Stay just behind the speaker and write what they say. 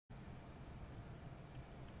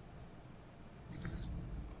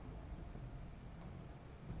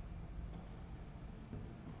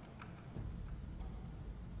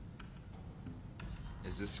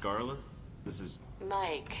Is this Scarlet? This is...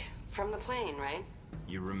 Mike, from the plane, right?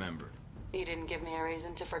 You remembered. You didn't give me a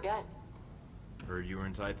reason to forget. Heard you were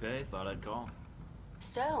in Taipei, thought I'd call.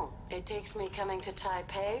 So, it takes me coming to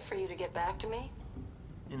Taipei for you to get back to me?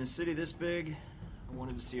 In a city this big, I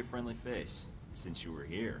wanted to see a friendly face. Since you were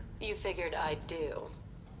here. You figured I'd do.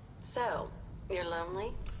 So, you're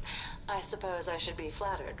lonely? I suppose I should be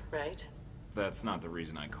flattered, right? That's not the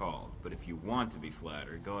reason I called, but if you want to be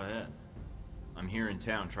flattered, go ahead. I'm here in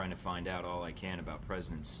town trying to find out all I can about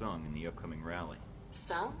President Sung and the upcoming rally.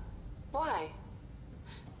 Sung? Why?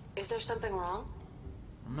 Is there something wrong?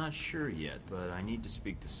 I'm not sure yet, but I need to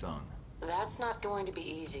speak to Sung. That's not going to be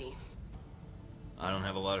easy. I don't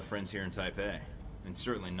have a lot of friends here in Taipei, and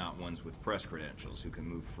certainly not ones with press credentials who can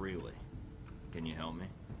move freely. Can you help me?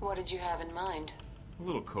 What did you have in mind? A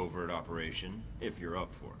little covert operation, if you're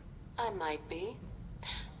up for it. I might be.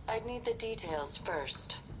 I'd need the details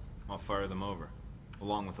first. I'll fire them over,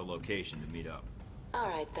 along with a location to meet up. All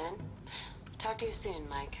right, then. Talk to you soon,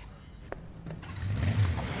 Mike.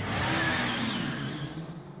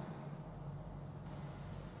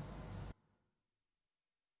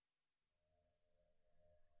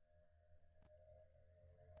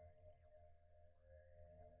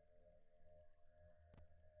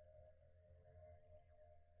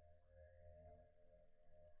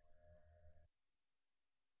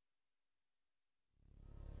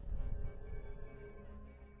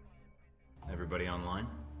 Everybody online?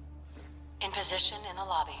 In position in the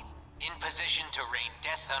lobby. In position to rain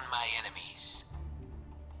death on my enemies.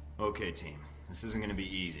 Okay, team. This isn't gonna be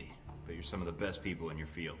easy, but you're some of the best people in your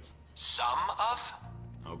fields. Some of?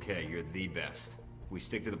 Okay, you're the best. If we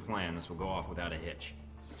stick to the plan, this will go off without a hitch.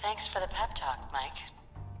 Thanks for the pep talk, Mike.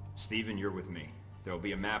 Steven, you're with me. There will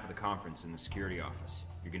be a map of the conference in the security office.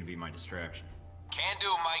 You're gonna be my distraction. Can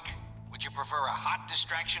do, Mike. Would you prefer a hot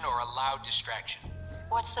distraction or a loud distraction?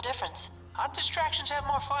 What's the difference? Hot distractions have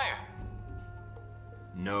more fire.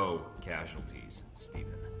 No casualties,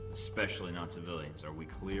 Steven. Especially not civilians. Are we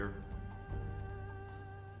clear?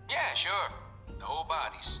 Yeah, sure. No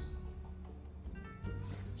bodies.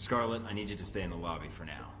 Scarlet, I need you to stay in the lobby for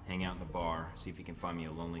now. Hang out in the bar, see if you can find me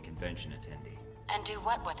a lonely convention attendee. And do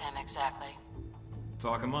what with him, exactly?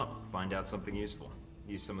 Talk him up, find out something useful.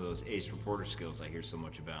 Use some of those ace reporter skills I hear so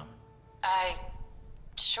much about.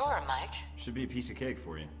 Sure, Mike. Should be a piece of cake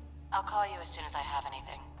for you. I'll call you as soon as I have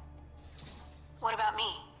anything. What about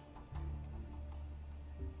me?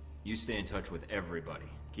 You stay in touch with everybody.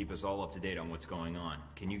 Keep us all up to date on what's going on.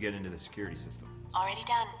 Can you get into the security system? Already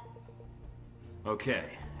done. Okay,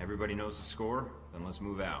 everybody knows the score? Then let's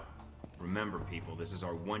move out. Remember, people, this is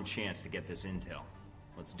our one chance to get this intel.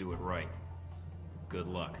 Let's do it right. Good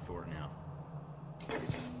luck, Thornton out.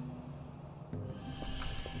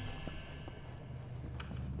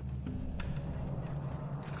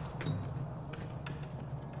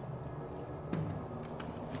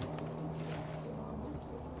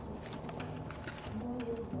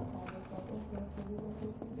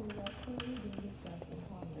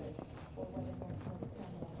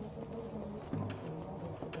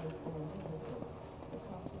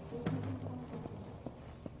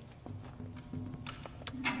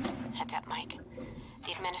 Heads up, Mike.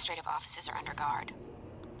 The administrative offices are under guard.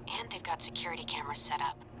 And they've got security cameras set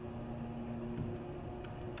up.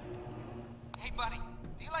 Hey, buddy.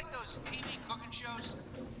 Do you like those TV cooking shows?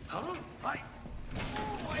 Huh? Why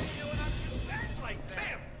are you doing on your back like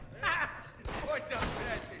that? Bam! Poor dumb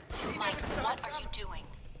bastard. Mike, what are you doing?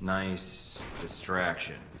 Nice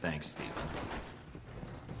distraction. Thanks, Steven.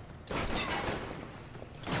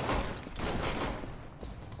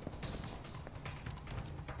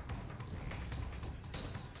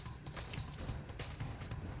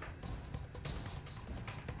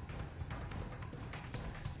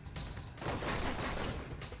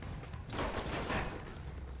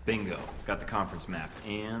 Bingo. Got the conference map.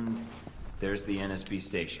 And there's the NSB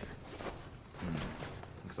station.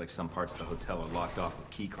 Looks like some parts of the hotel are locked off with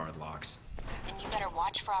keycard locks. Then you better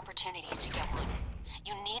watch for opportunities to get one.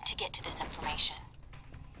 You need to get to this information.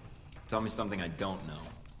 Tell me something I don't know.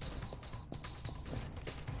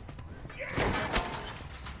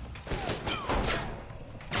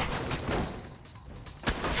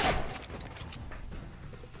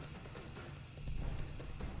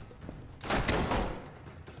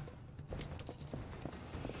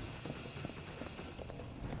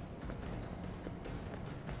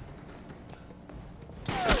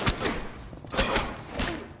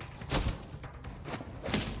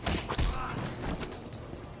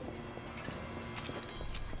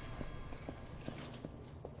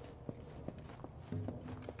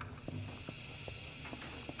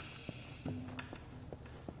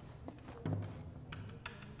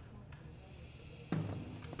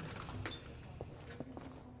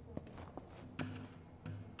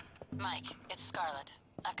 Mike, it's Scarlet.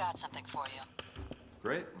 I've got something for you.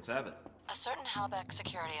 Great, let's have it. A certain Halbeck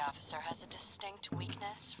security officer has a distinct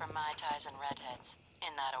weakness for Mai Tais and redheads.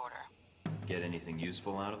 In that order. Get anything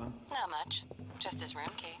useful out of him? Not much. Just his room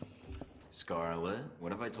key. Scarlet,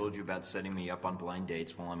 what have I told you about setting me up on blind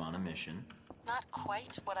dates while I'm on a mission? Not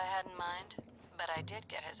quite what I had in mind, but I did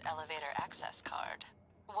get his elevator access card.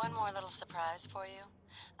 One more little surprise for you.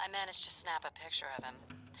 I managed to snap a picture of him.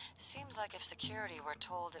 Seems like if security were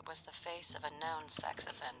told it was the face of a known sex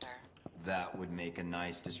offender. That would make a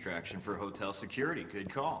nice distraction for hotel security.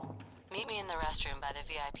 Good call. Meet me in the restroom by the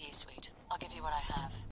VIP suite. I'll give you what I have.